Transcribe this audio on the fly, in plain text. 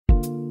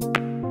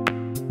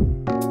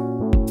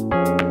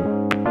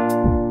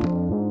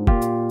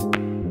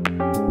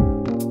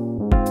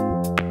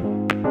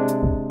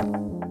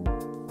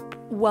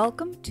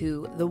Welcome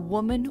to the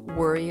Woman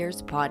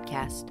Worriers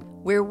podcast,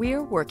 where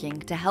we're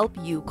working to help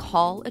you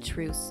call a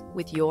truce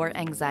with your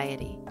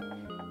anxiety.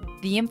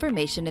 The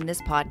information in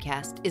this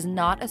podcast is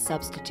not a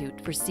substitute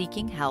for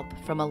seeking help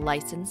from a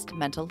licensed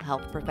mental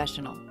health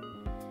professional.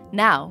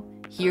 Now,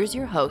 here's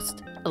your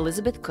host,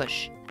 Elizabeth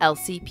Cush,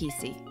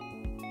 LCPC.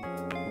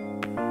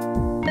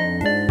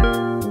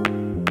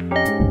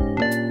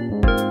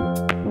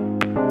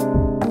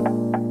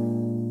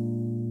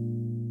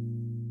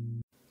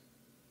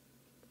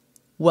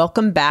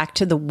 Welcome back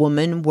to the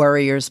Woman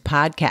Worriers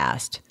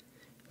podcast.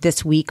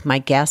 This week, my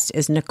guest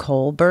is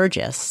Nicole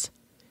Burgess.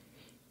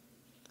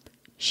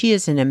 She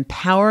is an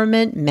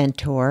empowerment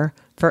mentor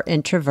for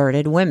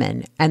introverted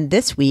women. And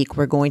this week,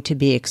 we're going to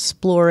be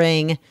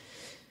exploring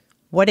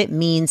what it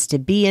means to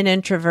be an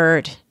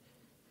introvert,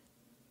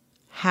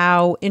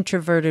 how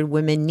introverted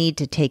women need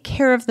to take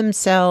care of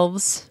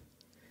themselves,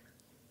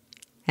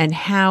 and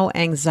how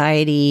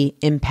anxiety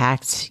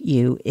impacts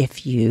you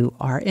if you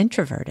are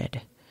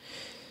introverted.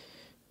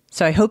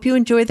 So I hope you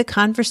enjoy the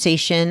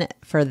conversation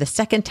for the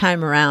second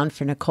time around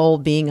for Nicole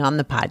being on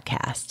the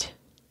podcast.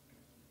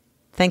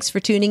 Thanks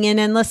for tuning in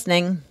and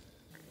listening.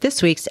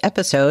 This week's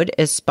episode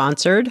is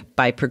sponsored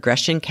by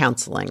Progression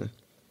Counseling,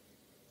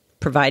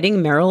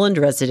 providing Maryland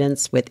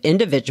residents with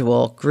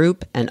individual,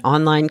 group, and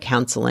online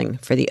counseling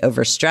for the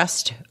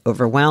overstressed,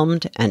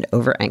 overwhelmed, and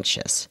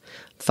overanxious.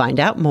 Find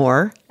out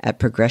more at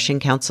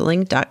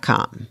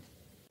progressioncounseling.com.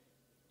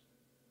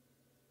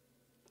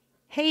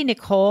 Hey,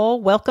 Nicole,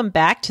 welcome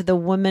back to the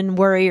Woman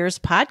Worriers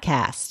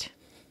podcast.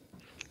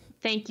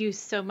 Thank you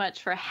so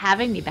much for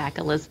having me back,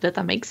 Elizabeth.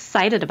 I'm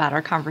excited about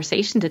our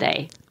conversation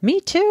today.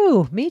 Me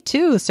too.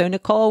 So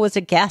Nicole was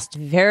a guest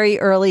very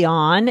early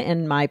on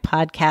in my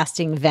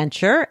podcasting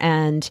venture,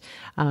 and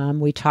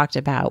we talked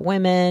about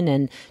women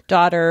and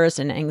daughters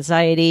and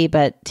anxiety.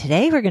 But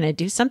today we're going to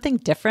do something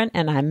different,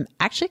 and I'm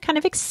actually kind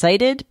of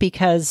excited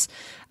because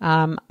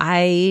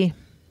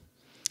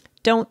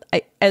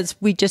as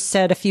we just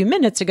said a few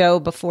minutes ago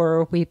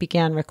before we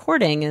began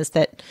recording, is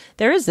that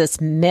there is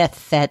this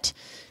myth that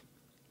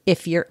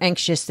if you're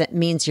anxious, that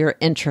means you're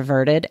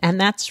introverted,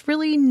 and that's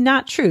really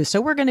not true.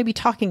 So we're going to be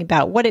talking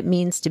about what it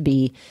means to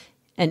be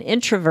an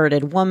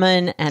introverted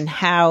woman and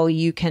how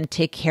you can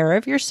take care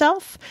of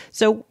yourself.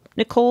 So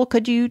Nicole,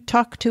 could you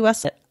talk to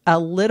us a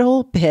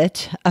little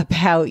bit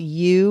about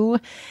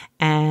you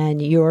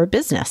and your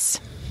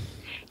business?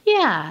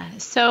 Yeah.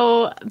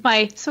 So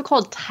my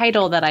so-called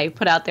title that I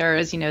put out there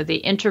is, the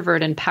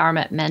Introvert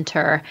Empowerment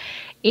Mentor.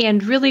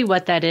 And really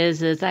what that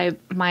is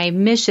my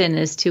mission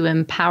is to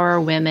empower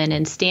women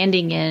in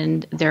standing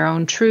in their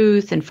own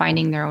truth and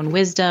finding their own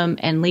wisdom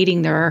and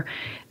leading their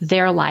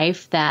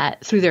life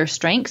that through their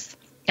strengths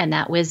and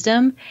that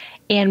wisdom.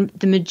 And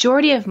the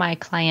majority of my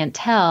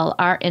clientele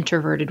are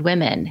introverted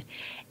women.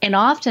 And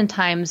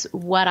oftentimes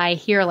what I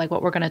hear, like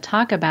what we're going to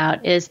talk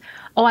about is,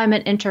 oh, I'm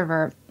an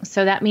introvert,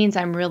 so that means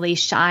I'm really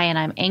shy and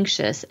I'm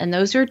anxious. And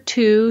those are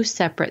two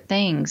separate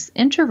things.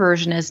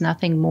 Introversion is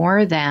nothing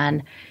more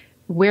than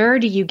where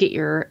do you get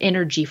your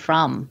energy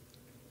from,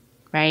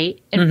 right?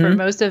 And for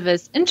most of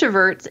us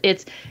introverts,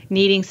 it's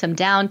needing some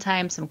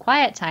downtime, some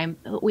quiet time.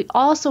 But we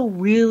also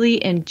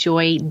really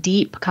enjoy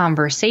deep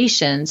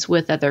conversations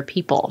with other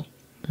people.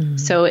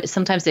 So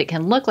sometimes it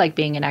can look like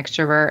being an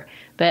extrovert,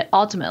 but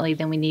ultimately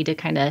then we need to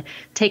kind of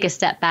take a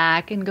step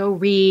back and go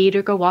read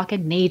or go walk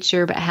in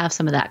nature, but have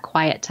some of that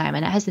quiet time.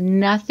 And it has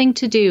nothing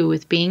to do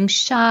with being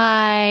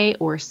shy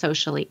or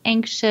socially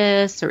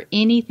anxious or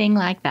anything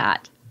like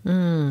that.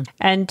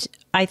 And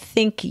I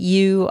think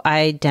you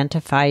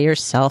identify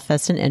yourself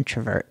as an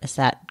introvert. Is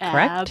that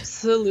correct?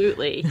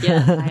 Absolutely.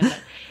 Yes.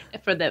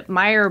 For the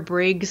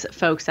Myers-Briggs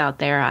folks out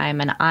there, I'm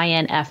an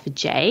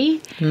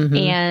INFJ.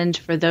 And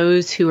for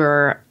those who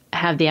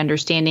have the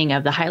understanding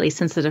of the highly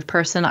sensitive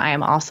person, I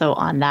am also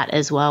on that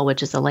as well,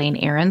 which is Elaine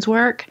Aron's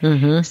work.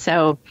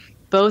 So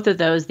both of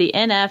those, the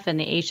NF and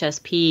the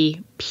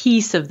HSP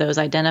piece of those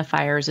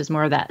identifiers is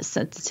more of that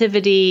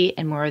sensitivity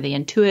and more of the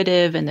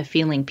intuitive and the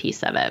feeling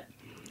piece of it.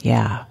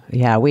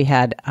 Yeah. We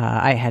had,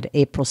 I had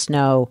April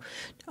Snow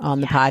on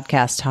the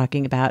podcast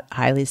talking about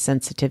highly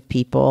sensitive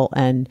people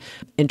and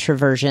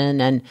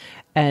introversion.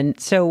 And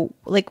so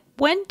like,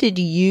 when did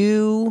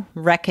you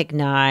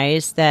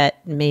recognize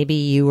that maybe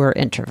you were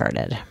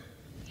introverted?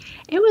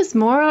 It was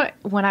more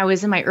when I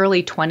was in my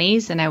early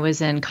 20s and I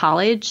was in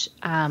college.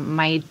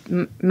 My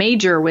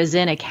major was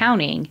in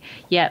accounting,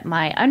 yet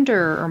my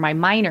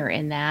minor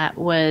in that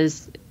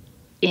was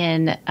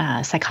in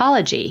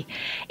psychology.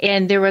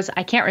 And there was,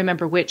 I can't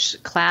remember which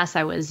class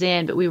I was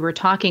in, but we were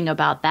talking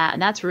about that.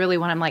 And that's really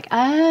when I'm like,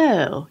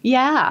 oh,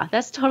 yeah,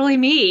 that's totally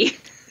me.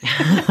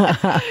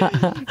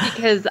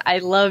 Because I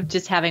love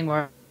just having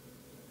more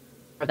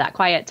of that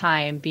quiet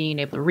time, being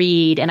able to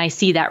read. And I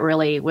see that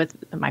really with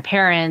my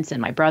parents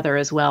and my brother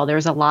as well.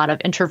 There's a lot of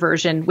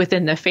introversion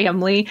within the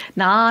family,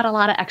 not a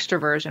lot of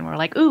extroversion. We're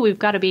like, ooh, we've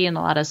got to be in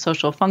a lot of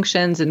social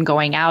functions and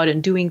going out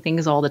and doing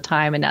things all the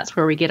time. And that's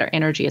where we get our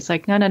energy. It's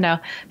like, no,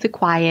 the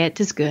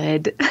quiet is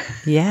good.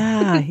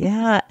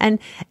 Yeah. And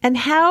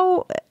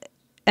how,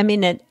 I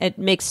mean, it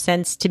makes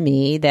sense to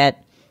me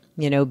that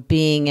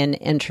being an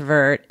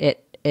introvert,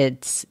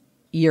 it's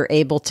you're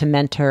able to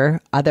mentor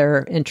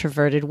other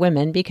introverted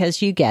women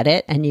because you get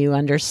it and you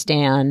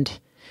understand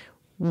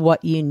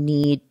what you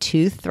need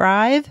to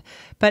thrive.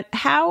 But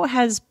how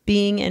has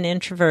being an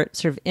introvert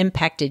sort of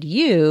impacted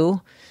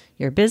you,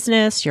 your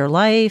business, your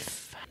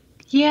life?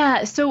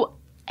 Yeah. So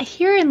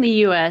here in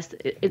the US,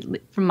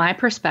 from my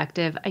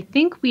perspective, I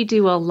think we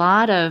do a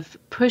lot of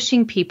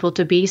pushing people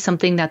to be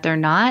something that they're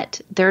not.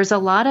 There's a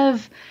lot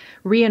of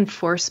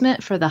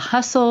reinforcement for the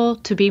hustle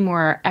to be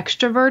more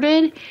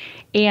extroverted.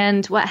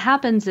 And what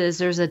happens is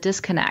there's a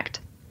disconnect.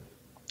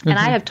 And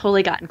I have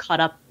totally gotten caught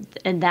up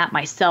in that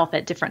myself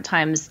at different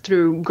times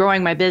through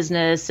growing my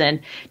business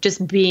and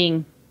just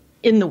being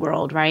in the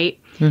world, right?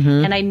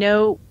 And I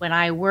know when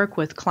I work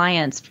with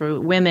clients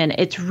for women,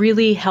 it's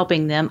really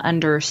helping them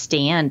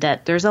understand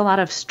that there's a lot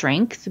of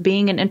strength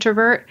being an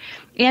introvert.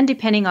 And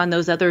depending on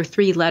those other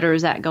 3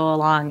 letters that go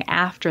along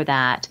after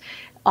that,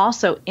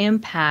 also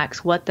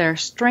impacts what their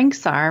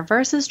strengths are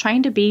versus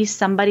trying to be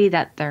somebody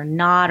that they're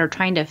not, or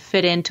trying to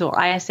fit into,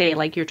 I say,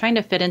 like, you're trying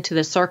to fit into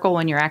the circle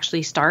when you're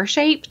actually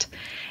star-shaped.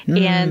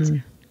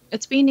 And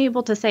it's being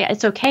able to say,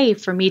 it's okay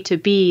for me to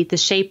be the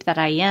shape that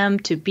I am,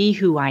 to be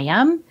who I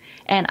am.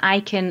 And I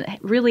can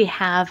really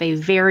have a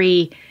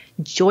very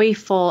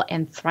joyful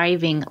and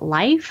thriving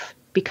life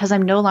because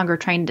I'm no longer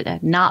trying to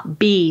not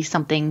be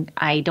something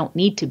I don't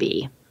need to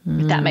be.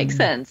 If that makes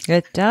sense.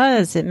 It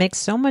does. It makes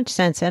so much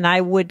sense. And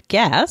I would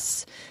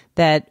guess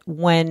that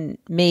when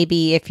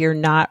maybe if you're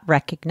not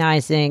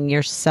recognizing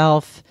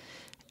yourself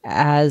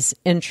as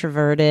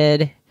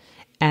introverted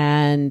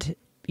and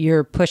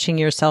you're pushing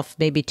yourself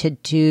maybe to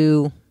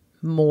do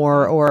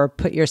more or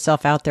put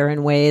yourself out there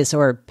in ways,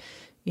 or,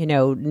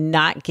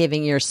 not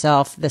giving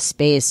yourself the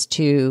space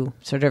to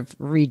sort of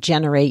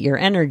regenerate your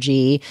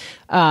energy,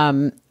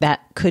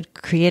 that could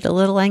create a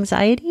little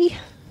anxiety.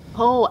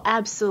 Oh,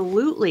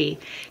 absolutely.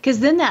 Because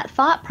then that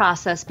thought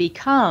process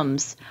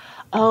becomes,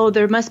 oh,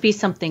 there must be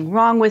something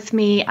wrong with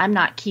me. I'm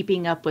not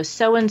keeping up with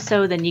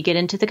so-and-so. Then you get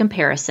into the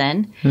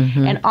comparison.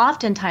 And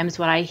oftentimes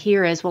what I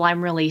hear is, well,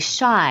 I'm really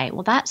shy.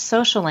 Well, that's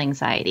social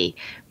anxiety.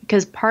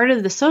 Because part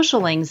of the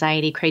social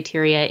anxiety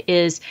criteria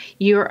is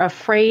you're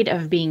afraid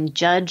of being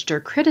judged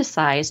or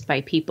criticized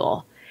by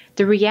people.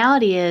 The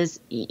reality is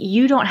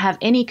you don't have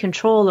any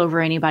control over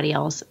anybody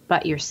else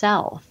but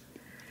yourself.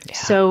 Yeah.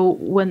 So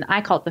when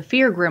I call it the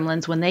fear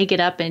gremlins, when they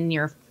get up in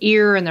your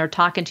ear and they're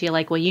talking to you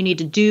like, well, you need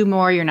to do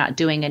more, you're not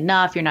doing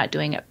enough, you're not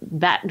doing it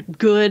that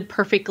good,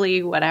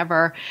 perfectly,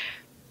 whatever,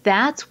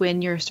 that's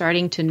when you're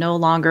starting to no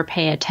longer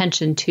pay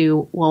attention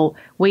to, well,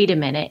 wait a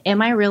minute,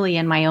 am I really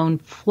in my own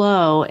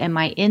flow? Am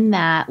I in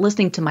that,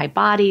 listening to my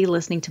body,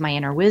 listening to my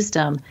inner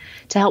wisdom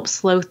to help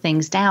slow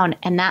things down?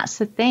 And that's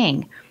the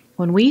thing.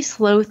 When we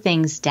slow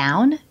things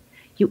down,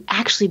 you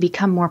actually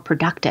become more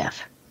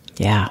productive.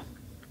 Yeah.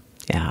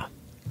 Yeah.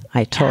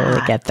 I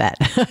totally get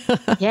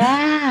that.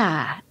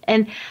 Yeah.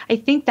 And I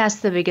think that's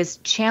the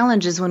biggest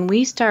challenge is when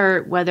we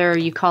start, whether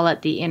you call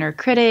it the inner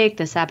critic,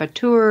 the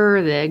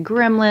saboteur, the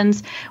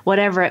gremlins,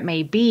 whatever it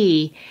may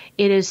be,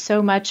 it is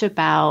so much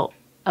about,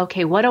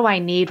 okay, what do I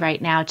need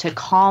right now to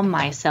calm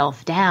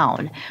myself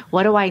down?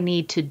 What do I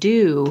need to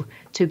do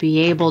to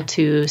be able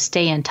to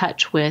stay in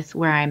touch with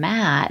where I'm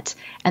at?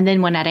 And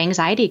then when that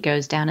anxiety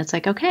goes down, it's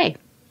like, okay,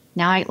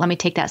 now let me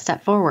take that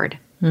step forward.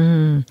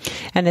 And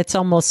it's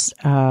almost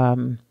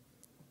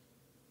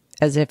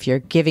as if you're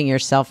giving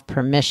yourself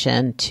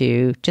permission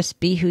to just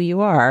be who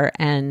you are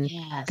and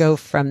go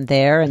from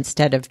there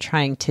instead of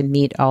trying to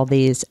meet all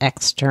these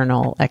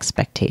external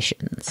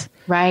expectations.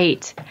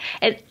 Right.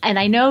 And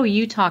I know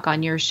you talk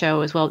on your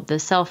show as well, the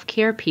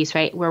self-care piece,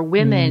 right? Where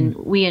women,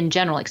 we in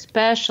general,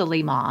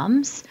 especially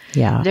moms,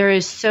 there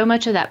is so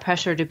much of that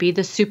pressure to be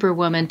the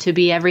superwoman, to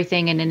be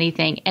everything and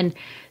anything. And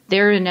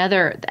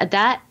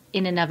that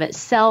in and of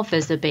itself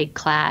is a big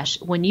clash.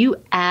 When you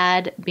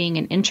add being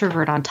an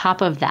introvert on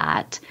top of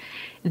that,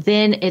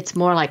 then it's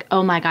more like,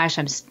 oh my gosh,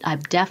 I'm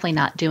definitely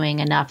not doing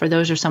enough, or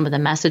those are some of the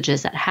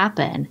messages that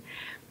happen.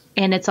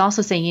 And it's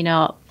also saying,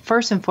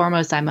 first and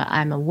foremost, I'm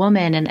a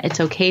woman, and it's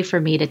okay for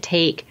me to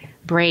take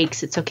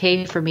breaks. It's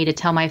okay for me to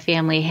tell my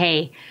family,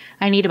 hey,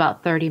 I need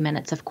about 30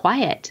 minutes of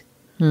quiet.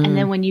 And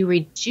then when you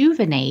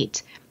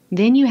rejuvenate,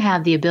 then you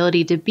have the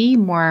ability to be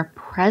more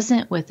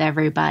present with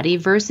everybody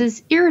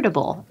versus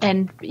irritable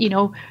and,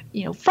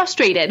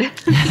 frustrated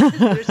because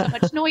there's so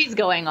much noise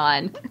going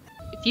on.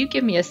 If you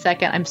give me a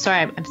second, I'm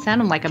sorry, I'm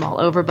sounding like I'm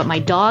all over, but my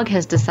dog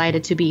has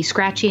decided to be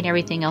scratchy and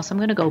everything else. I'm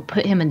going to go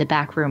put him in the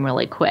back room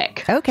really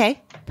quick. Okay,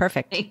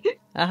 perfect.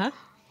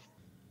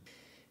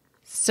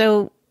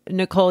 So,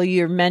 Nicole,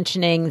 you're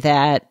mentioning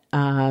that,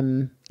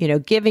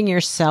 giving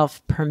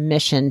yourself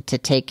permission to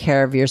take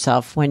care of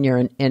yourself when you're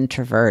an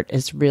introvert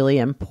is really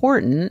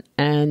important.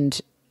 And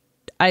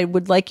I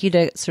would like you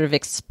to sort of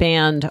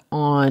expand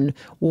on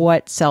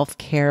what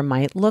self-care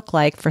might look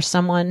like for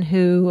someone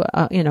who,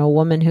 a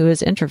woman who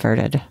is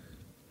introverted.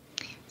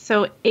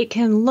 So it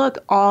can look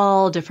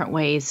all different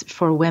ways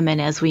for women,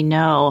 as we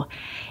know.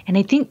 And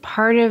I think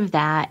part of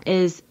that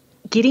is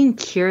getting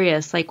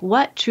curious, like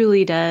what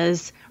truly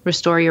does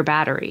restore your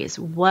batteries?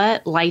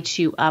 What lights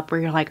you up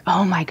where you're like,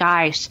 oh my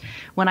gosh,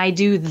 when I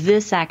do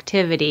this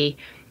activity,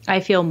 I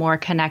feel more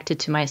connected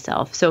to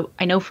myself. So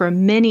I know for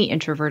many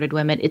introverted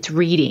women, it's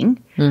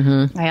reading.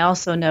 Mm-hmm. I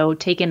also know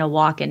taking a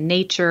walk in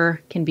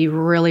nature can be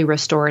really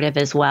restorative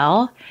as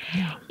well.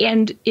 Yeah.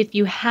 And if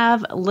you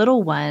have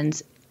little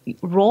ones,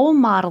 role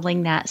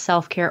modeling that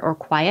self-care or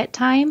quiet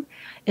time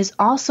is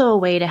also a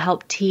way to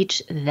help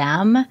teach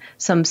them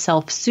some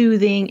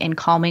self-soothing and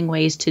calming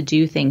ways to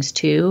do things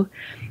too.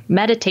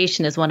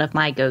 Meditation is one of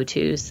my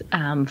go-tos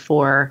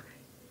for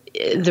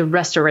the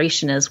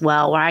restoration as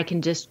well, where I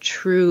can just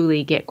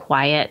truly get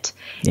quiet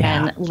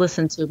and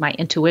listen to my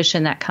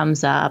intuition that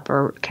comes up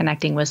or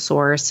connecting with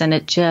source. And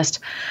it just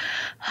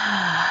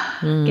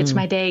gets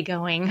my day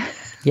going.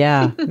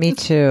 Yeah, me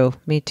too.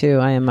 Me too.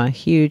 I am a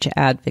huge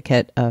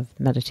advocate of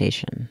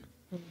meditation.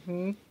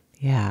 Mm-hmm.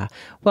 Yeah.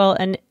 Well,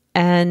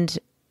 and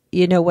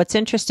you know, what's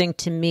interesting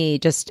to me,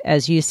 just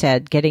as you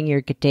said, getting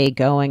your day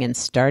going and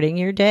starting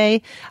your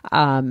day,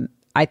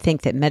 I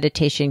think that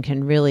meditation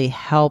can really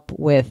help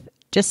with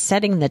just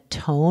setting the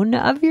tone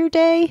of your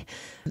day.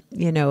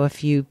 You know,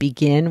 if you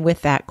begin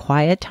with that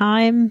quiet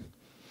time.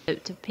 To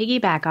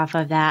piggyback off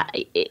of that,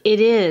 it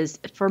is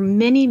for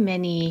many,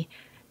 many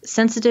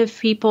sensitive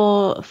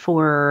people,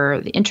 for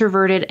the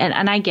introverted.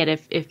 And I get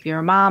if you're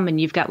a mom and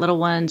you've got little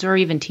ones or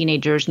even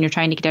teenagers and you're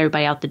trying to get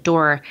everybody out the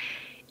door,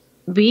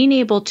 being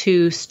able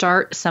to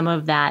start some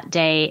of that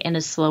day in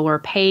a slower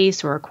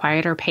pace or a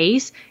quieter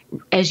pace,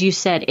 as you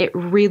said, it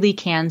really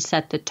can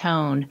set the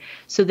tone.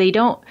 So you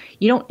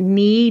don't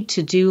need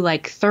to do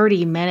like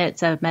 30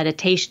 minutes of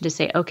meditation to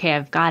say, okay,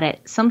 I've got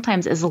it.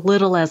 Sometimes as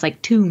little as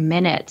like 2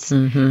 minutes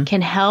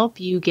can help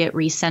you get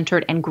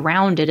recentered and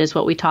grounded is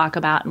what we talk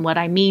about. And what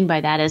I mean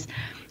by that is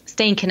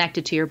staying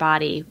connected to your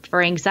body.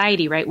 For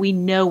anxiety, right? We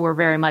know we're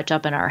very much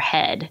up in our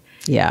head.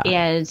 Yeah.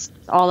 And it's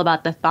all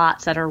about the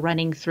thoughts that are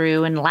running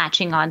through and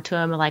latching onto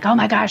them. Like, oh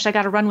my gosh, I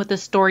got to run with the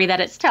story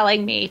that it's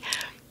telling me.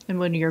 And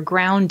when you're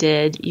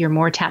grounded, you're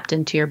more tapped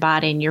into your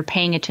body and you're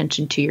paying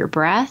attention to your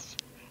breath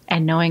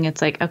and knowing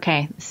it's like,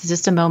 okay, this is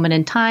just a moment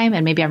in time.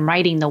 And maybe I'm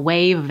riding the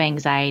wave of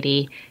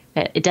anxiety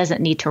that it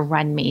doesn't need to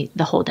run me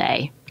the whole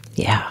day.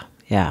 Yeah.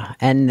 Yeah.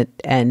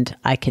 And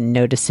I can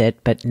notice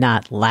it, but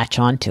not latch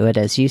onto it,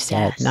 as you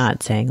said,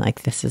 not saying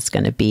like, this is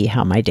going to be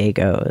how my day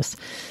goes.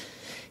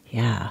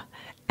 Yeah.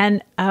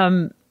 And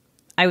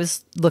I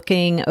was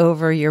looking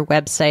over your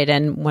website,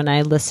 and when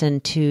I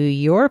listened to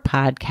your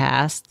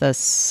podcast, The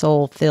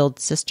Soul-Filled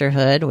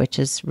Sisterhood, which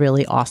is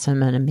really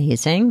awesome and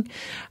amazing,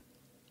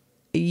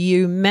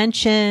 you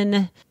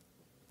mention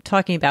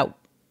talking about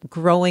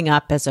growing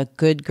up as a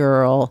good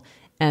girl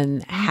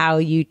and how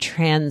you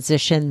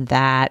transition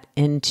that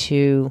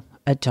into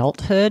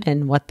adulthood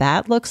and what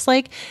that looks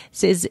like.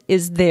 So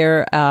is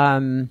there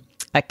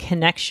a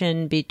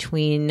connection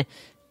between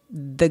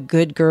the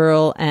good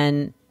girl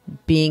and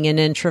being an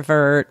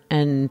introvert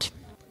and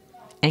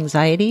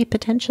anxiety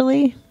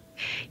potentially?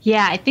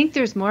 Yeah, I think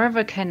there's more of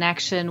a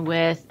connection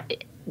with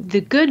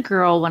the good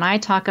girl. When I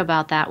talk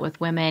about that with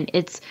women,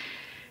 it's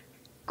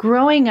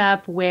growing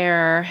up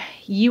where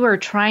you are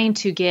trying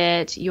to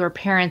get your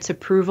parents'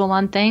 approval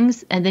on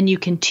things, and then you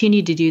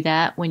continue to do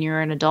that when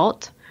you're an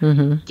adult.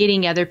 Mm-hmm.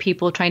 Getting other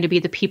people, trying to be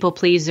the people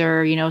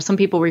pleaser. You know, some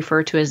people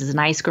refer to it as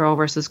nice girl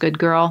versus good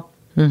girl.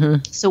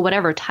 Mm-hmm. So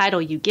whatever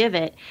title you give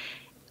it,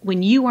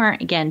 when you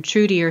aren't, again,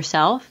 true to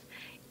yourself,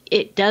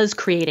 it does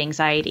create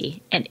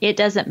anxiety. And it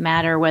doesn't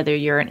matter whether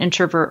you're an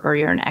introvert or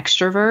you're an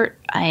extrovert.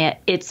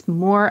 It's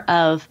more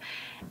of,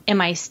 am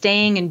I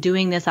staying and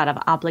doing this out of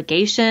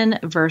obligation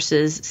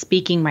versus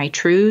speaking my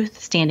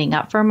truth, standing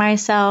up for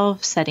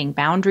myself, setting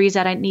boundaries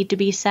that I need to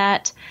be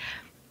set?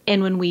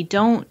 And when we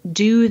don't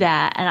do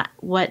that, and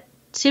what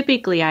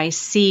typically I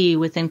see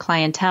within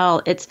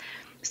clientele, it's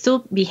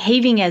still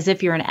behaving as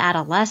if you're an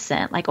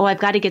adolescent. Like, oh, I've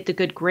got to get the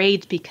good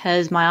grades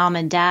because my mom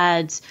and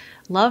dad's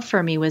love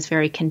for me was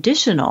very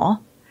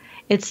conditional.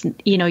 It's,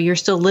 you know, you're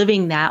still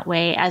living that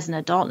way as an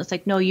adult. And it's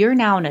like, no, you're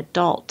now an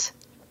adult.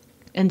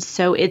 And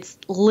so it's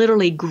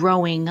literally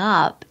growing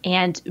up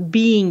and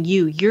being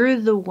you. You're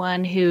the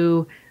one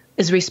who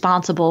is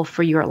responsible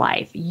for your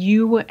life.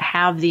 You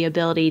have the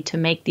ability to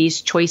make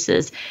these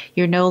choices.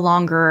 You're no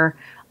longer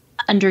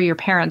under your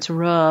parents'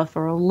 roof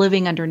or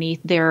living underneath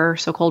their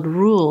so-called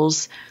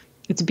rules.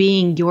 It's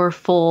being your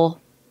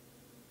full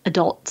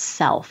adult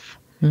self.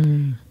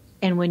 Mm.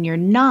 And when you're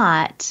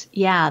not,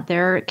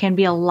 there can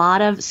be a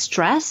lot of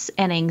stress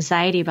and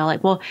anxiety about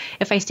like, well,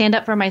 if I stand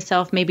up for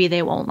myself, maybe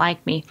they won't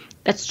like me.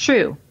 That's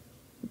true.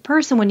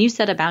 Person, when you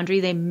set a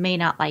boundary, they may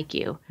not like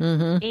you.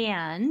 Mm-hmm.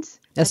 And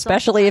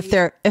especially if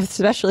they're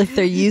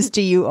used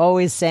to you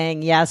always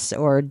saying yes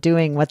or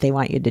doing what they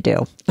want you to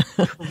do.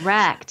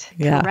 Correct.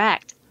 Yeah.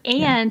 Correct.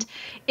 And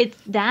it's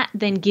that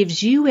then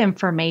gives you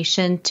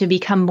information to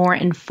become more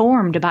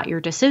informed about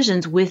your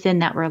decisions within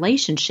that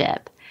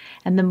relationship.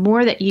 And the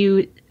more that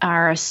you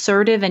are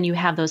assertive and you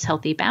have those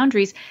healthy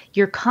boundaries,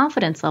 your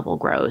confidence level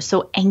grows.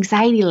 So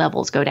anxiety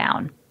levels go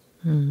down.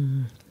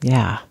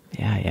 Yeah.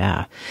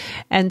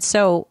 And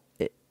so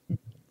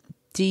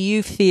do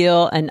you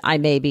feel, and I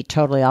may be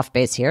totally off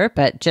base here,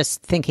 but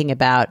just thinking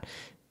about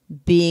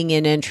being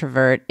an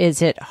introvert,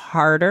 is it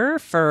harder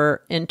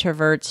for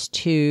introverts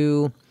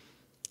to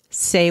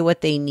say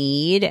what they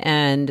need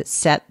and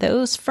set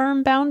those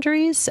firm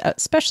boundaries,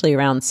 especially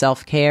around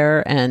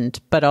self-care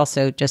but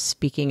also just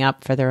speaking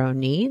up for their own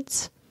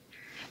needs?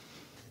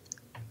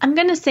 I'm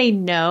going to say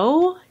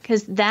no,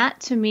 because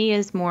that to me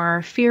is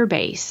more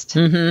fear-based,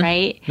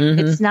 right?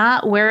 It's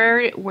not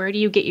where do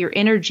you get your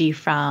energy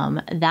from?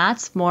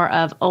 That's more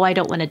of, I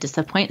don't want to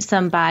disappoint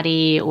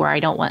somebody, or I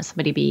don't want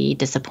somebody to be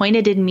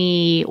disappointed in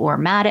me or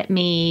mad at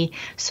me,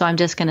 so I'm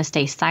just going to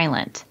stay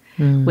silent,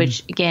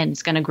 which again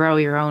is going to grow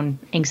your own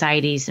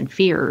anxieties and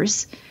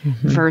fears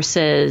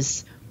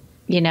versus,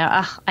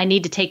 I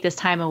need to take this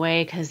time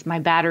away because my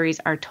batteries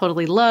are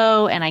totally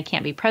low and I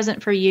can't be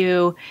present for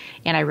you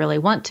and I really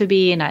want to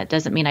be, and that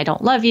doesn't mean I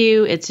don't love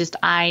you. It's just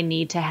I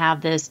need to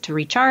have this to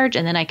recharge,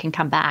 and then I can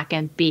come back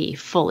and be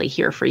fully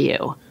here for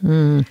you.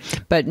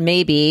 But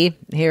maybe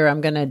here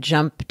I'm going to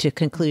jump to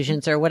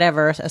conclusions or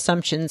whatever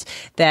assumptions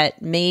that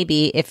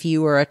maybe if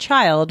you were a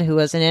child who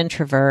was an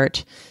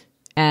introvert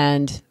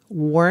and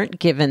weren't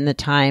given the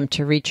time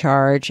to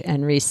recharge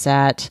and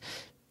reset,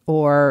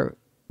 or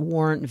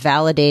weren't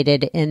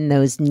validated in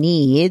those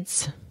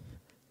needs,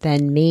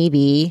 then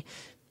maybe,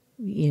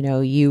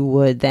 you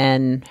would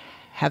then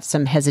have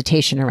some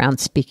hesitation around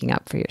speaking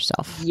up for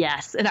yourself.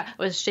 Yes. And I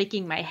was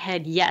shaking my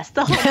head yes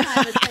the whole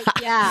time. It's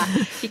like,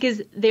 yeah.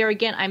 Because there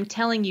again, I'm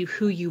telling you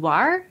who you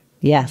are.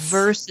 Yes.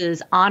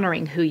 Versus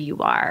honoring who you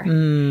are.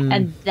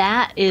 And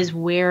that is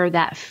where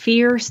that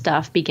fear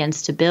stuff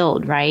begins to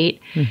build, right?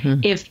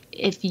 If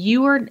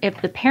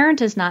the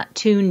parent is not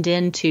tuned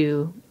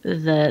into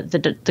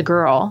the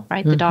girl,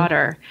 right, the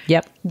daughter,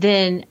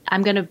 then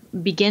I'm going to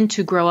begin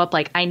to grow up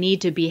like I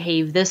need to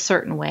behave this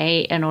certain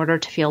way in order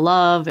to feel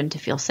love and to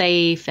feel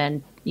safe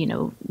and,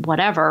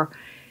 whatever.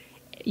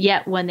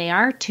 Yet when they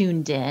are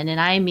tuned in, and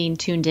I mean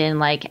tuned in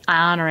like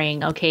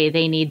honoring, okay,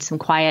 they need some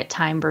quiet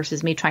time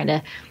versus me trying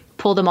to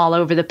pull them all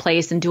over the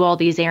place and do all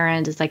these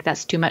errands. It's like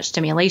that's too much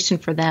stimulation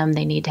for them.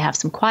 They need to have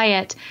some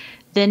quiet.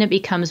 Then it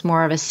becomes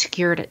more of a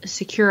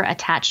secure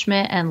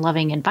attachment and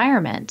loving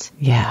environment.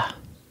 Yeah.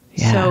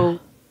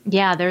 So,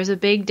 there's a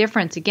big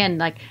difference. Again,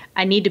 like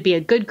I need to be a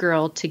good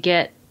girl to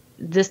get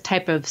this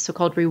type of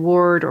so-called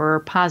reward or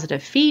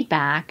positive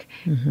feedback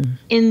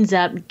ends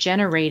up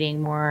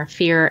generating more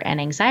fear and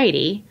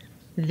anxiety.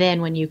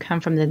 Then when you come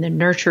from the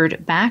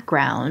nurtured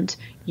background,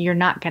 you're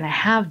not going to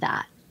have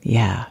that.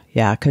 Yeah.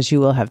 Because you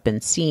will have been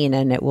seen,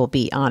 and it will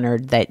be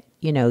honored that,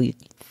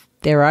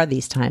 there are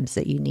these times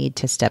that you need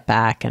to step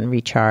back and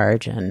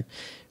recharge and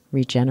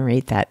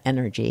regenerate that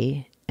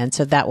energy. And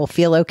so that will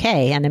feel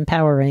okay and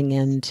empowering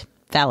and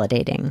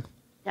validating.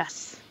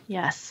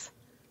 Yes.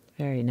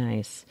 Very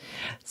nice.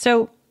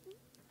 So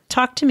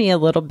talk to me a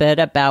little bit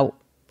about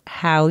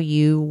how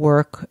you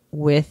work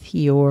with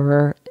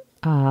your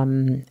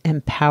empowerment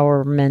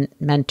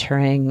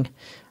mentoring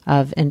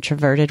of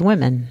introverted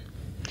women.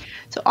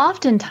 So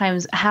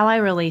oftentimes how I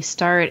really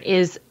start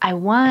is I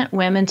want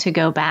women to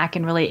go back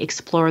and really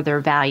explore their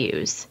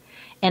values.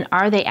 And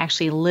are they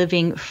actually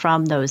living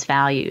from those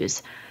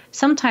values?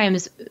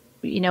 Sometimes,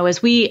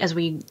 as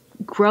we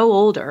grow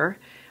older,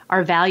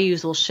 our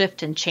values will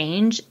shift and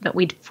change, but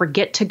we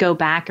forget to go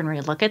back and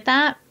relook at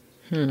that.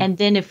 And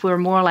then if we're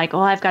more like,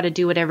 I've got to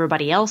do what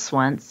everybody else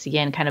wants,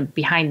 again, kind of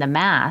behind the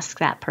mask,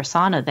 that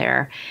persona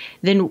there,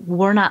 then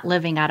we're not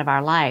living out of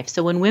our life.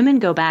 So when women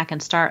go back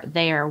and start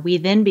there, we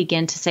then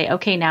begin to say,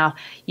 okay, now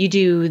you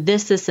do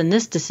this, and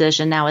this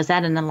decision. Now, is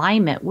that in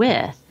alignment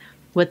with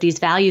what these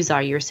values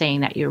are you're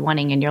saying that you're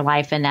wanting in your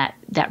life and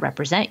that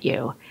represent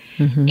you?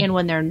 And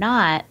when they're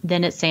not,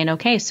 then it's saying,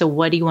 okay, so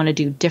what do you want to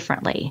do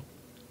differently?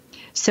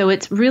 So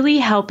it's really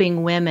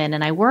helping women,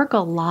 and I work a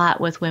lot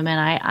with women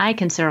I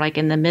consider like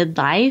in the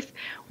midlife,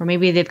 or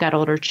maybe they've got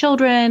older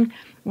children,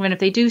 when if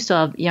they do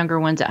still have younger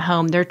ones at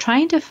home, they're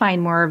trying to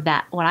find more of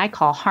that, what I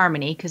call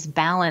harmony, because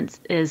balance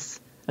is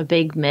a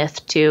big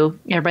myth too.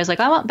 Everybody's like,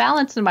 I want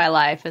balance in my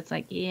life. It's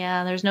like,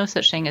 yeah, there's no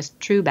such thing as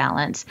true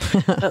balance.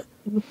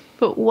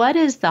 But what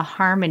is the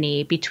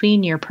harmony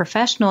between your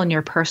professional and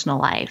your personal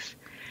life?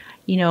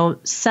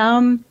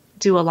 Some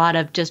do a lot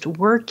of just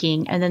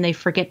working and then they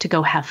forget to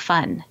go have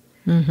fun.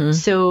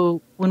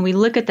 So when we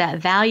look at that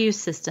value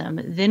system,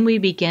 then we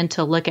begin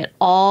to look at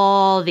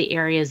all the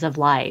areas of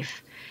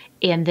life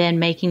and then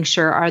making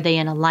sure, are they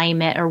in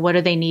alignment, or what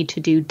do they need to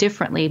do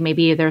differently?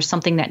 Maybe there's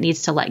something that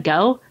needs to let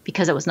go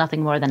because it was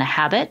nothing more than a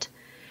habit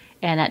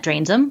and that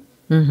drains them.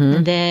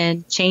 And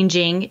then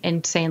changing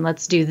and saying,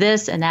 let's do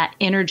this, and that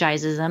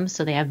energizes them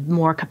so they have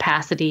more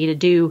capacity to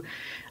do,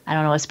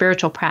 a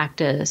spiritual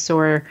practice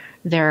or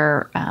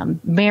their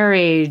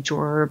marriage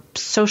or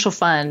social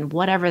fun,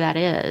 whatever that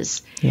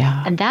is.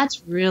 Yeah. And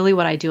that's really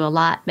what I do a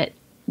lot. But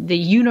the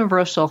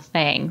universal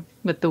thing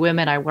with the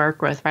women I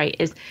work with, right,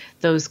 is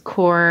those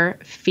core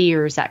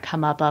fears that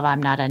come up of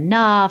I'm not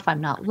enough,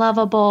 I'm not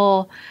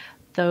lovable.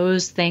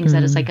 those things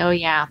that it's like, oh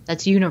yeah,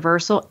 that's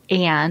universal.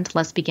 And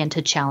let's begin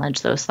to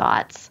challenge those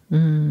thoughts.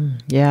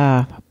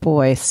 Yeah.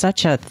 Boy,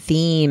 such a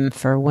theme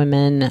for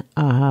women.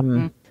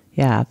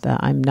 Yeah.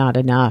 I'm not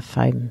enough.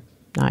 I'm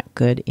not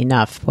good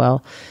enough.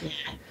 Well,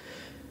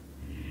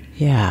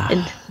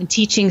 yeah. And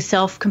teaching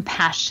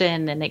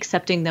self-compassion and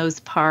accepting those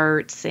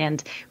parts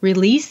and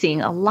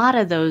releasing a lot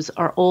of those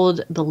are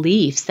old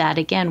beliefs that,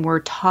 again, were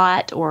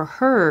taught or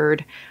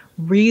heard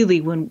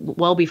really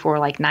well before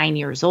like 9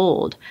 years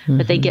old,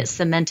 but they get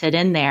cemented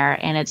in there,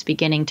 and it's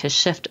beginning to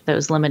shift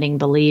those limiting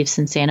beliefs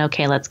and saying,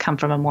 okay, let's come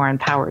from a more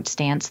empowered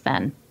stance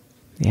then.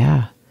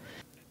 Yeah.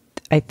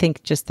 I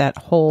think just that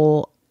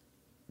whole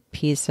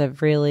piece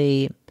of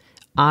really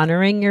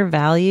honoring your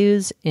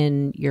values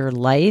in your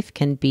life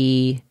can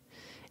be,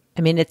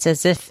 I mean, it's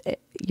as if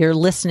you're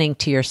listening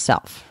to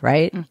yourself,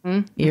 right?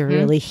 You're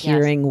really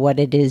hearing what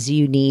it is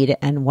you need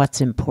and what's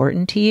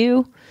important to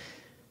you.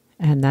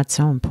 And that's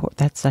so important.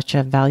 That's such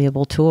a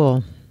valuable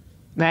tool.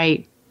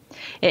 Right.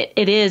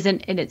 It is.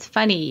 And it's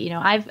funny, you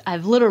know,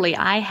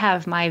 I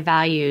have my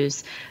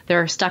values.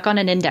 They're stuck on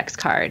an index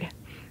card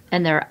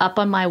and they're up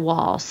on my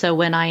wall. So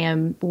when I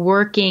am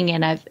working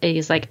and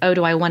it's like, oh,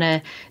 do I want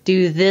to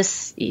do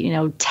this, you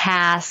know,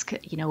 task,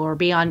 you know, or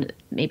be on,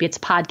 maybe it's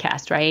a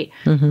podcast, right?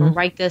 Or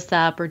write this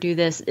up or do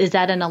this. Is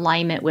that in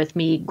alignment with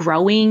me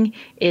growing?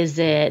 Is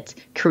it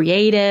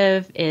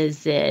creative?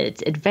 Is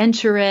it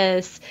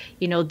adventurous?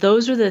 You know,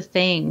 those are the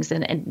things.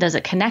 And does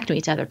it connect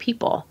me to other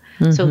people?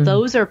 So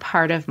those are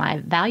part of my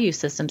value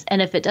systems.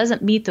 And if it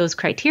doesn't meet those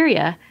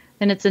criteria,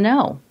 then it's a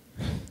no.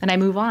 And I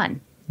move on.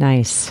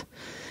 Nice.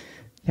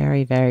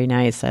 Very, very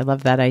nice. I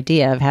love that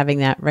idea of having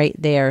that right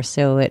there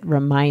so it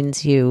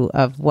reminds you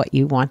of what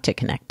you want to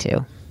connect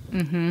to.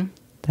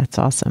 That's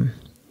awesome.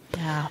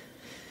 Yeah.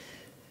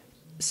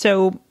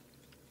 So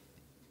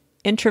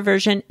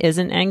introversion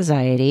isn't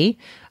anxiety,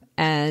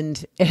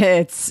 and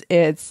it's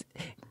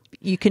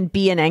you can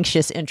be an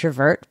anxious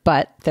introvert,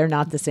 but they're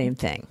not the same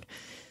thing.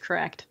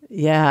 Correct.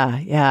 Yeah,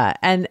 yeah.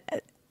 And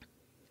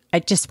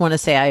I just want to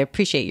say I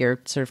appreciate your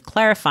sort of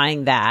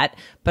clarifying that,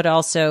 but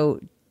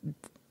also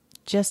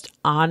just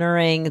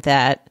honoring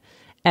that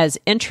as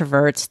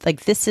introverts,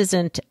 like this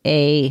isn't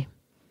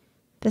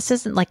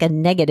like a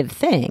negative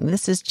thing.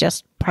 This is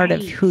just part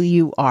of who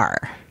you are.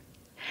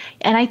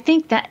 And I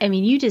think that, I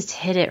mean, you just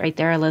hit it right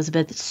there,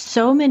 Elizabeth.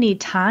 So many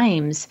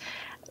times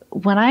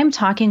when I'm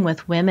talking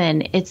with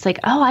women, it's like,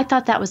 oh, I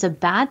thought that was a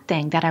bad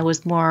thing, that I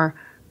was more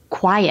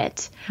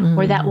quiet,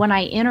 or that when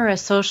I enter a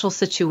social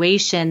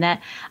situation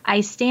that I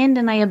stand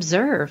and I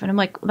observe, and I'm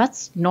like, well,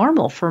 that's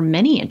normal for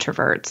many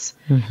introverts.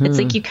 It's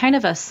like you kind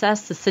of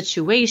assess the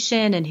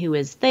situation and who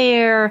is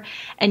there,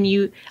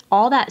 and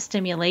all that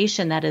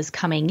stimulation that is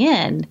coming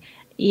in,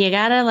 you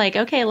gotta like,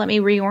 okay, let me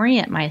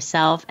reorient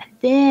myself, and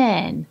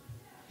then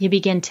you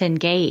begin to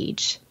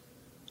engage.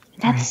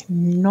 That's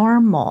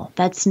normal.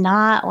 That's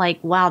not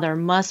like, wow, there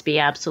must be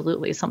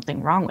absolutely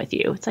something wrong with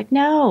you. It's like,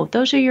 no,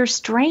 those are your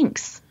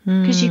strengths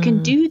because you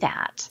can do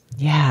that.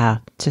 Yeah.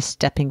 Just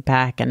stepping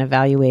back and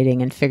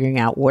evaluating and figuring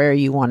out where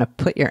you want to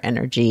put your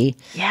energy.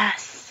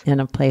 Yes. In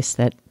a place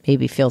that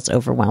maybe feels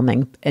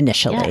overwhelming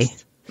initially.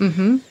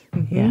 Yes.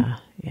 Yeah.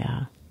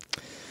 Yeah.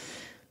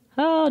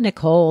 Oh,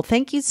 Nicole,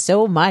 thank you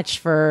so much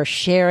for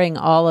sharing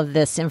all of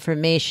this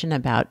information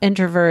about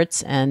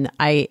introverts. And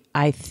I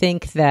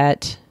think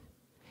that,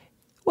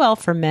 well,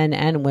 for men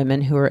and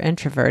women who are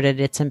introverted,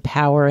 it's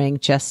empowering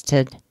just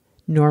to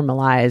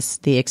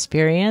normalize the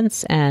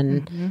experience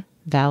and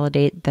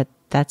validate that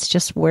that's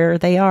just where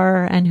they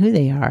are and who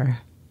they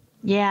are.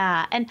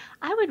 Yeah. And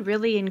I would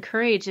really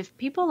encourage, if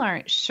people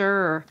aren't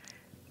sure,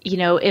 you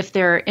know, if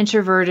they're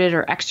introverted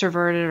or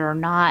extroverted or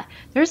not,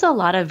 there's a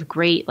lot of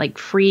great like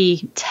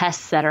free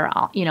tests that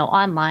are, you know,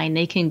 online.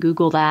 They can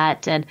Google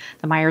that and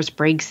the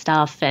Myers-Briggs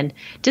stuff and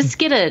just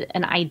get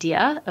an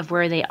idea of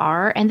where they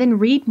are and then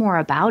read more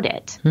about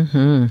it.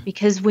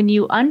 Because when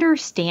you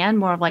understand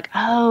more of like,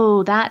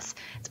 oh,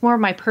 it's more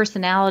of my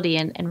personality.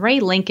 And Ray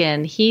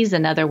Lincoln, he's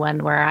another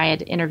one where I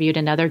had interviewed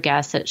another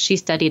guest that she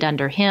studied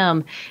under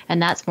him,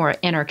 and that's more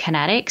inner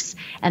kinetics,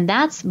 and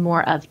that's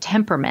more of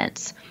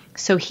temperaments.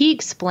 So he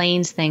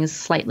explains things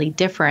slightly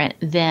different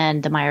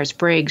than the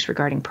Myers-Briggs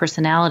regarding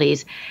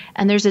personalities.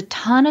 And there's a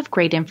ton of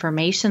great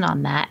information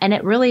on that. And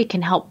it really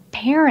can help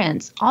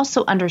parents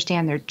also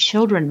understand their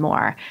children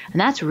more. And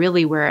that's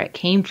really where it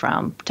came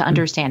from, to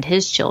understand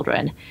his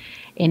children.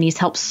 And he's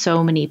helped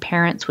so many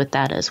parents with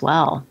that as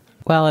well.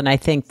 Well, and I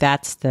think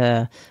that's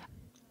the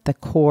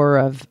core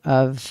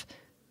of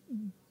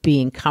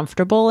being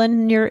comfortable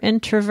in your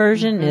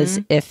introversion is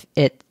if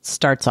it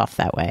starts off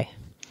that way.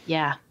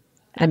 Yeah.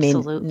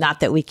 Absolutely. I mean, not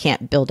that we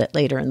can't build it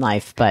later in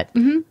life, but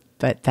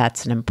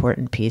that's an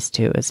important piece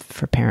too, is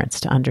for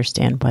parents to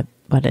understand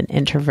what an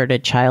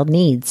introverted child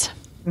needs.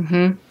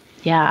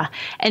 Yeah.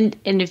 And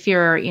if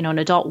you're, an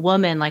adult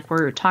woman like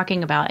we're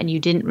talking about and you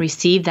didn't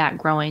receive that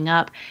growing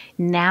up,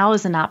 now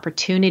is an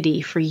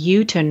opportunity for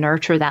you to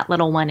nurture that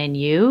little one in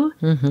you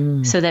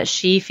so that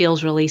she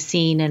feels really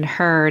seen and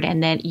heard,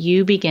 and that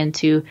you begin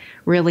to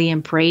really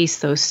embrace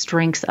those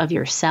strengths of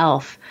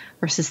yourself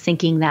versus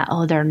thinking that,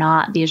 oh, they're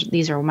not,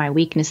 these are my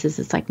weaknesses.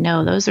 It's like,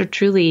 no, those are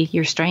truly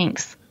your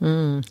strengths.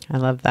 I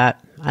love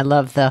that. I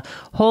love the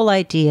whole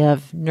idea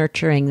of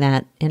nurturing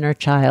that inner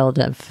child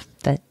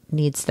that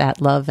needs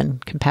that love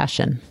and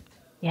compassion.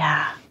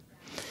 Yeah.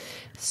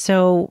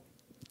 So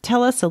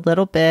tell us a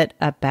little bit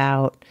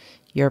about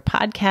your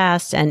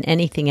podcast and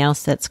anything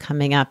else that's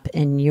coming up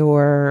in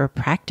your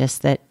practice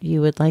that you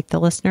would like the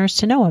listeners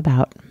to know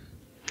about.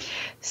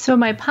 So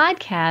my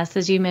podcast,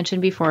 as you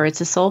mentioned before,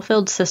 it's a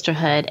soul-filled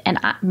sisterhood, and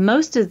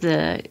most of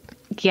the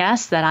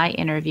guests that I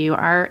interview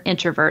are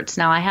introverts.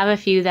 Now, I have a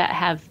few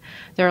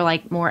they're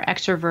like more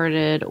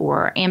extroverted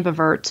or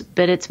ambiverts,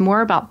 but it's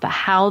more about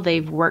how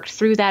they've worked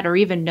through that, or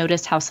even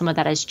noticed how some of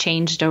that has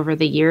changed over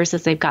the years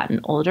as they've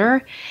gotten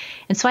older.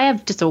 And so I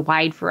have just a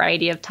wide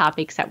variety of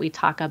topics that we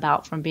talk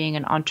about, from being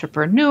an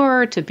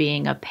entrepreneur to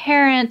being a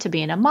parent to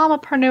being a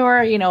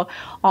mamapreneur,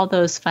 all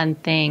those fun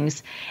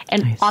things.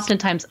 And Nice.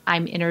 Oftentimes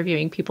I'm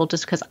interviewing people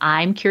just because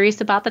I'm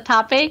curious about the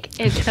topic.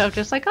 And so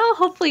just like, oh,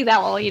 hopefully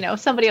that will,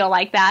 somebody will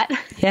like that.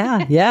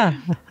 Yeah.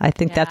 I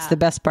think that's the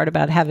best part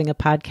about having a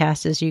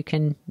podcast is you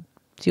can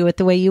do it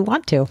the way you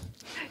want to.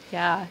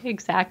 Yeah,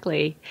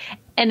 exactly.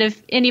 And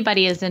if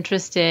anybody is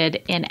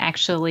interested in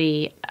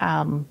actually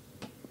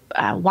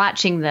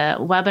watching the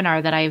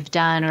webinar that I've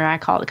done, or I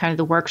call it kind of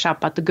the workshop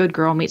about the good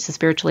girl meets the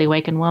spiritually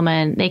awakened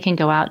woman, they can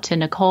go out to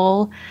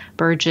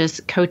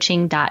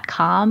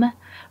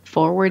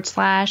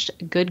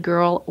NicoleBurgessCoaching.com/good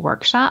girl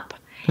workshop,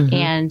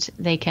 and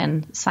they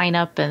can sign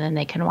up, and then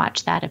they can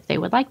watch that if they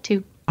would like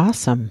to.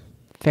 Awesome.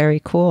 Very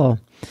cool.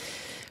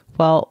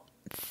 Well,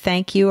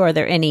 thank you. Are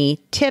there any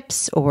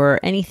tips or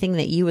anything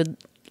that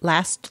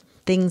last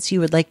things you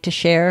would like to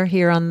share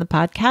here on the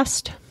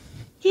podcast?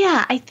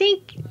 Yeah, I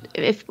think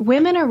if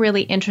women are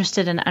really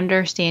interested in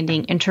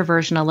understanding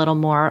introversion a little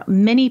more,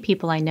 many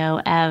people I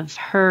know have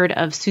heard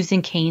of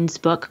Susan Cain's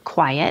book,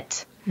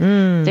 Quiet.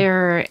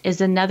 There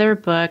is another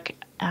book,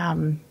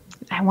 I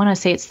want to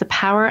say it's The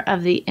Power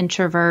of the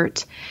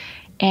Introvert,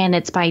 and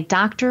it's by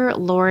Dr.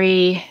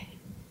 Lori,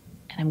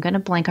 and I'm going to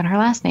blank on her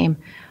last name.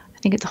 I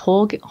think it's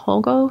Hoge.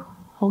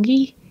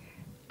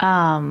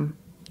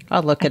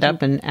 I'll look it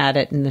up and add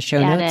it in the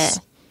show notes.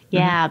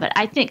 Yeah, but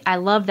I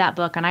love that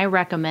book, and I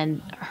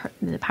recommend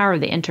The Power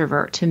of the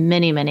Introvert to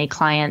many, many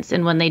clients.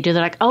 And when they do,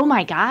 they're like, oh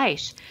my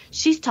gosh,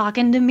 she's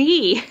talking to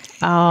me.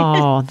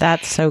 Oh,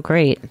 that's so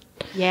great.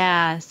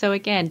 Yeah. So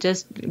again,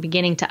 just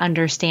beginning to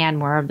understand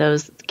more of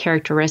those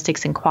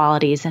characteristics and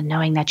qualities, and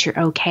knowing that you're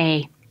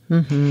okay.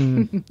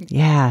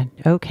 Yeah.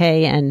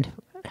 Okay. And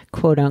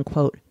quote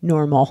unquote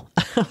normal.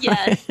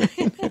 Yes.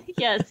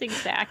 Yes,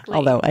 exactly.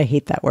 Although I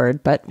hate that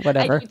word, but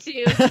whatever. I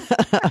do too.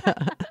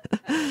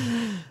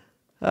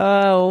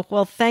 Oh,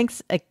 well,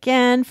 thanks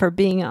again for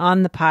being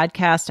on the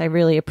podcast. I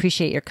really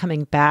appreciate your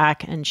coming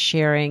back and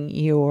sharing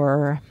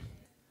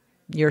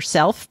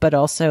yourself, but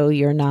also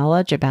your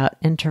knowledge about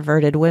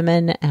introverted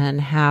women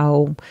and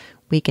how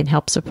we can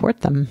help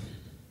support them.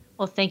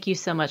 Well, thank you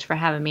so much for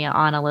having me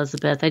on,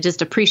 Elizabeth. I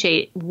just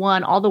appreciate,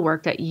 all the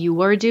work that you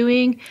are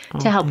doing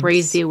to help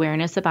raise the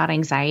awareness about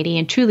anxiety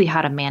and truly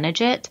how to manage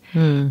it.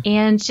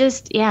 And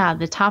just,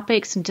 the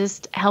topics, and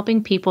just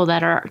helping people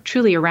that are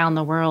truly around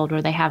the world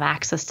where they have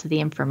access to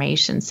the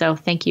information. So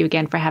thank you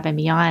again for having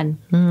me on.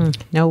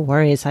 No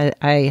worries.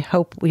 I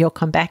hope you'll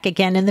come back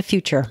again in the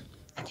future.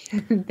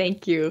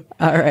 Thank you.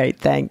 All right.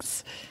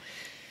 Thanks.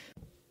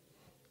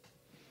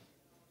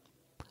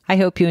 I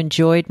hope you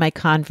enjoyed my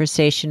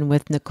conversation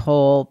with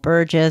Nicole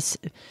Burgess.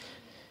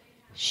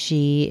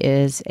 She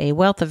is a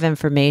wealth of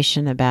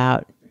information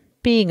about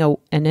being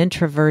an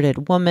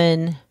introverted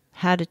woman,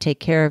 how to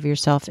take care of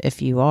yourself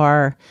if you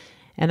are.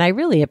 And I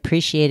really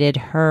appreciated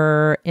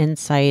her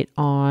insight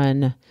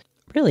on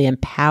really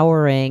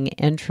empowering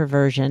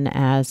introversion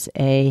as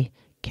a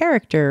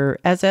character,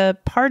 as a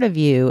part of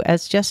you,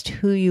 as just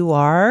who you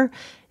are,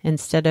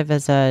 instead of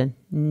as a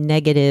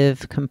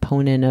negative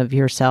component of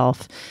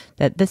yourself,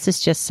 that this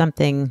is just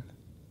something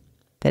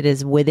that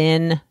is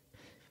within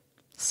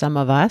some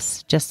of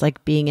us, just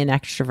like being an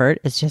extrovert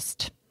is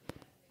just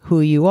who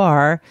you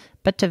are,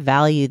 but to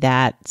value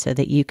that so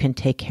that you can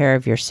take care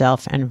of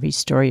yourself and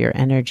restore your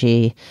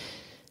energy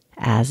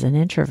as an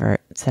introvert.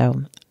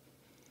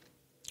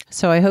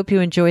 So I hope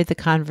you enjoyed the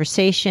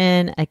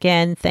conversation.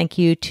 Again, thank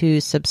you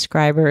to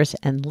subscribers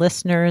and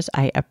listeners.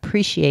 I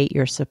appreciate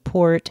your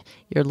support,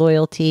 your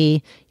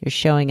loyalty, your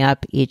showing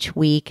up each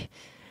week.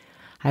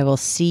 I will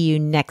see you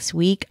next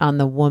week on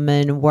the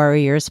Woman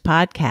Worriers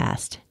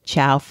podcast.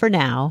 Ciao for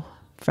now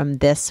from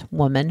this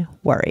Woman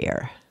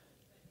Worrier.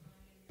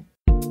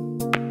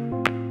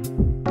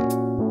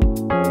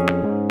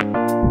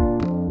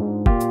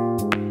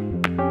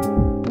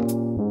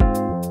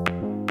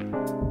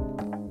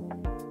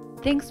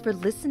 Thanks for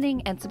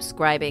listening and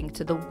subscribing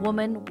to the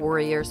Woman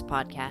Worriers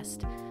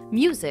podcast.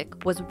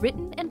 Music was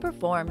written and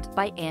performed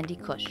by Andy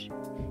Cush.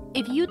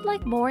 If you'd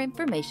like more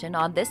information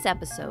on this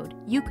episode,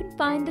 you can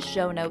find the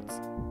show notes,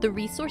 the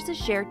resources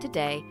shared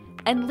today,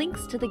 and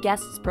links to the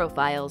guests'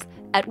 profiles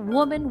at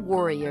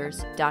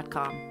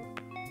womanworriers.com.